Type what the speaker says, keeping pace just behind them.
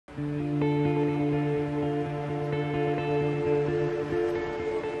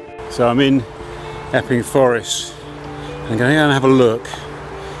So I'm in Epping Forest. I'm going to go and have a look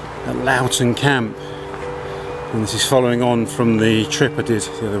at Loughton Camp. And this is following on from the trip I did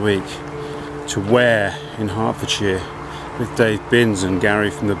the other week to Ware in Hertfordshire with Dave Binns and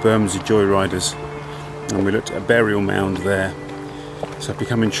Gary from the Bermondsey Joyriders. And we looked at a burial mound there. So I've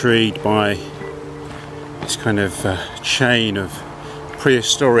become intrigued by this kind of chain of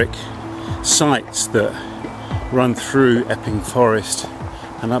prehistoric sites that run through Epping Forest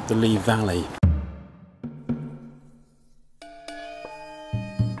and up the Lee Valley.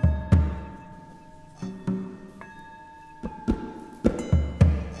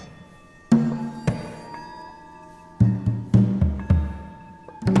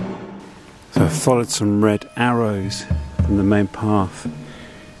 So I followed some red arrows from the main path.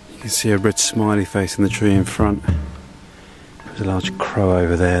 You can see a red smiley face in the tree in front. There's a large crow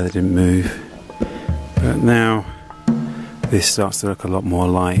over there that didn't move. But now this starts to look a lot more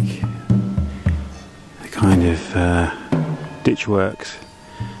like the kind of ditch works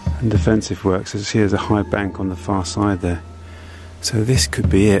and defensive works. As you see, there's a high bank on the far side there. So this could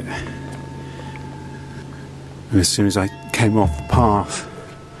be it. And as soon as I came off the path,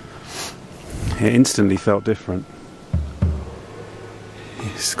 it instantly felt different.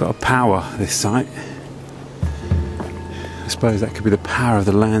 It's got a power, this site. I suppose that could be the power of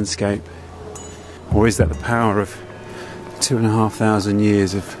the landscape. Or is that the power of 2,500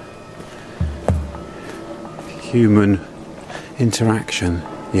 years of human interaction?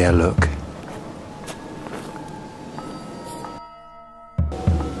 Yeah, look.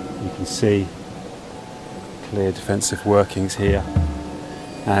 You can see clear defensive workings here.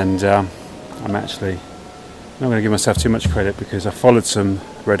 And I'm actually not going to give myself too much credit because I followed some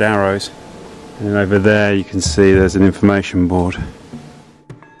red arrows. And then over there you can see there's an information board.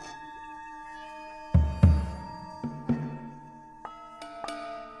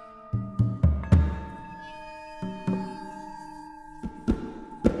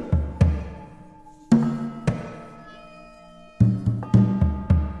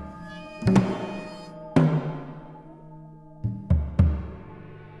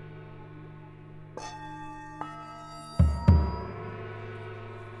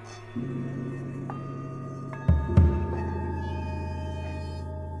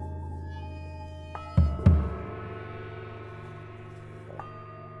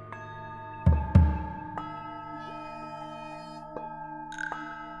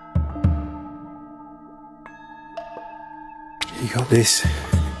 You got this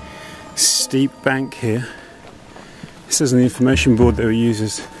steep bank here. This is an information board that we use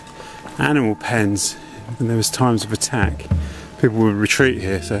as animal pens when there was times of attack. People would retreat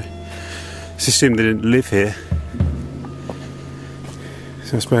here, so it's assumed they didn't live here.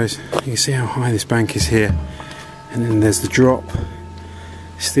 So I suppose you can see how high this bank is here, and then there's the drop,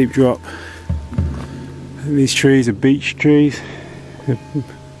 steep drop. And these trees are beech trees. There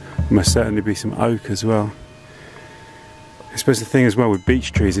must certainly be some oak as well. I suppose the thing as well with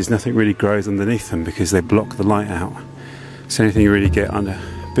beech trees is nothing really grows underneath them because they block the light out. So anything you really get under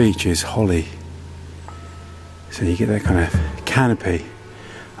beech is holly. So you get that kind of canopy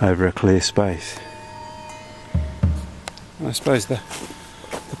over a clear space. And I suppose the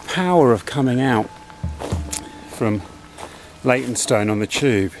power of coming out from Leytonstone on the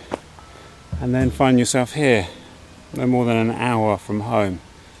tube and then find yourself here no more than an hour from home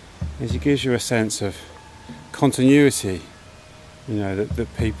is it gives you a sense of continuity. You know,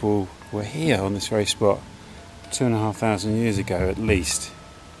 that people were here on this very spot 2,500 years ago at least.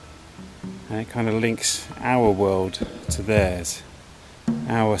 And it kind of links our world to theirs,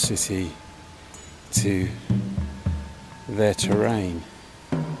 our city to their terrain.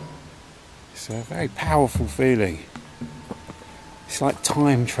 So a very powerful feeling. It's like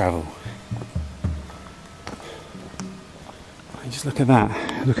time travel. And just look at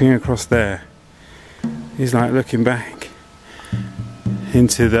that, looking across there. It's like looking back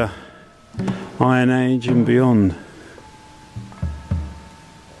into the Iron Age and beyond.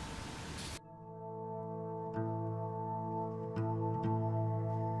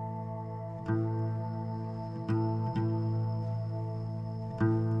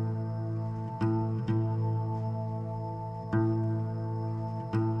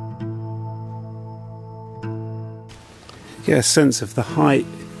 You get a sense of the height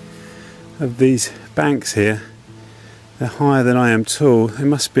of these banks here. They're higher than I am tall. They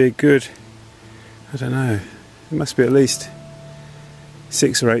must be a good, I don't know, it must be at least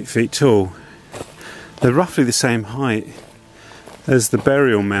 6 or 8 feet tall. They're roughly the same height as the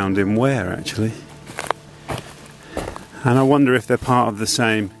burial mound in Ware, actually. And I wonder if they're part of the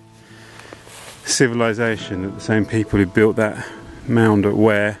same civilization, the same people who built that mound at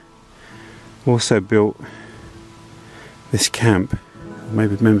Ware also built this camp,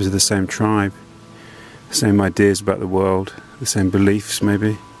 maybe members of the same tribe, the same ideas about the world, the same beliefs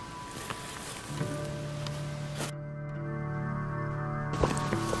maybe.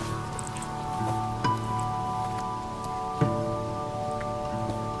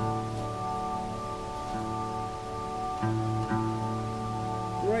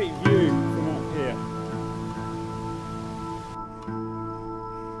 Great view from up here.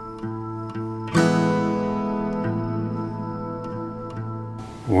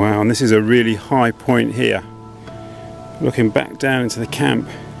 Wow, and this is a really high point here, looking back down into the camp.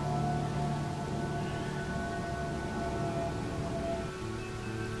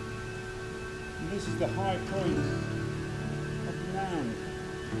 And this is the high point of the mound.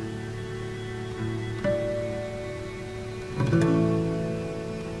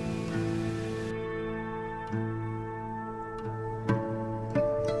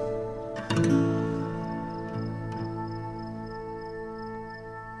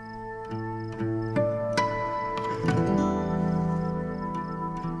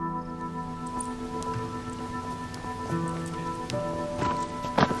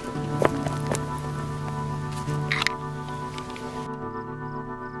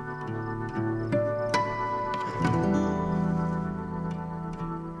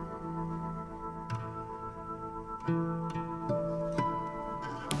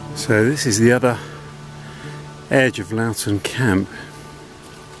 So this is the other edge of Loughton camp.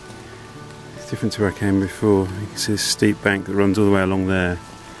 It's different to where I came before. You can see this steep bank that runs all the way along there.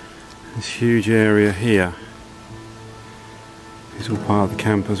 This huge area here is all part of the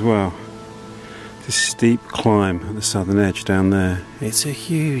camp as well. This steep climb at the southern edge down there. It's a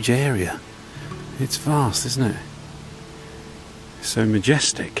huge area. It's vast, isn't it? It's so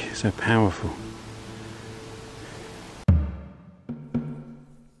majestic, so powerful.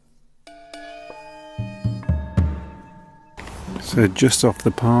 So just off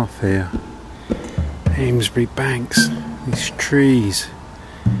the path here, Ambresbury banks, these trees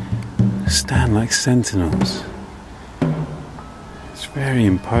stand like sentinels. It's very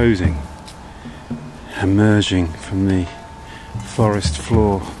imposing, emerging from the forest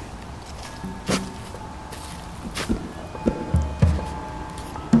floor.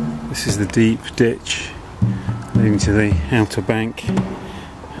 This is the deep ditch leading to the outer bank.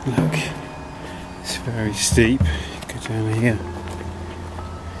 Look, it's very steep. Go down here.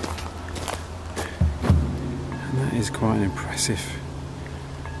 That is quite an impressive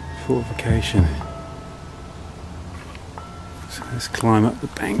fortification. So let's climb up the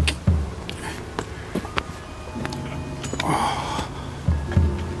bank. Oh,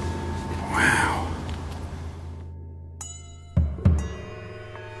 wow.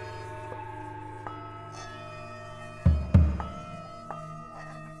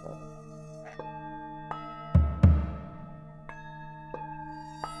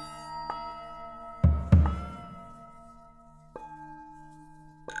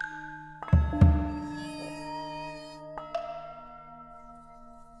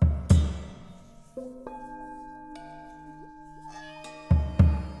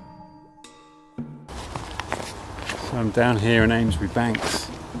 So I'm down here in Ambresbury Banks,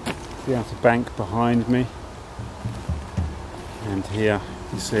 the outer bank behind me, and here you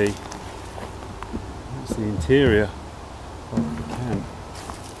can see that's the interior of the camp.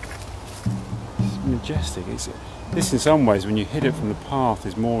 It's majestic. This in some ways, when you hit it from the path,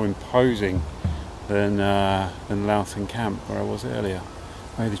 is more imposing than Loughton camp where I was earlier.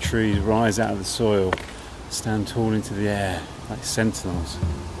 The way the trees rise out of the soil, stand tall into the air like sentinels.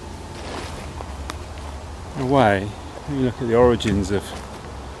 In a way, when you look at the origins of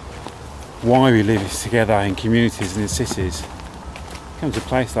why we live together in communities and in cities, come to a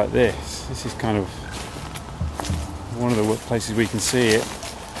place like this. This is kind of one of the places we can see it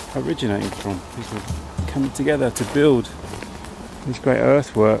originating from. People coming together to build these great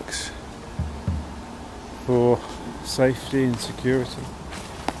earthworks for safety and security.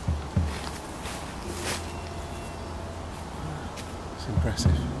 It's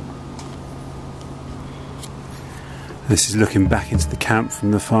impressive. This is looking back into the camp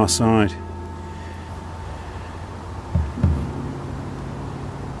from the far side.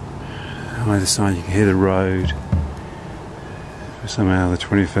 On either side you can hear the road. Somehow the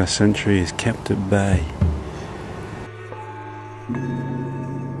 21st century is kept at bay.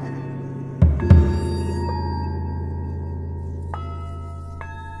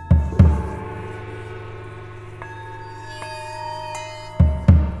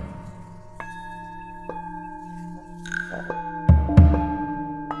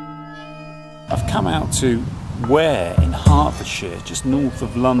 I've come out to Ware in Hertfordshire, just north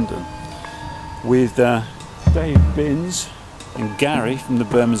of London, with Dave Binns and Gary from the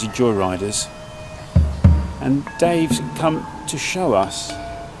Bermondsey Joyriders, and Dave's come to show us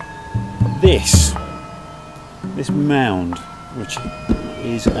this mound, which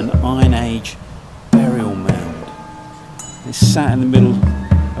is an Iron Age burial mound. It's sat in the middle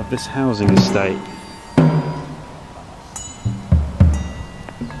of this housing estate.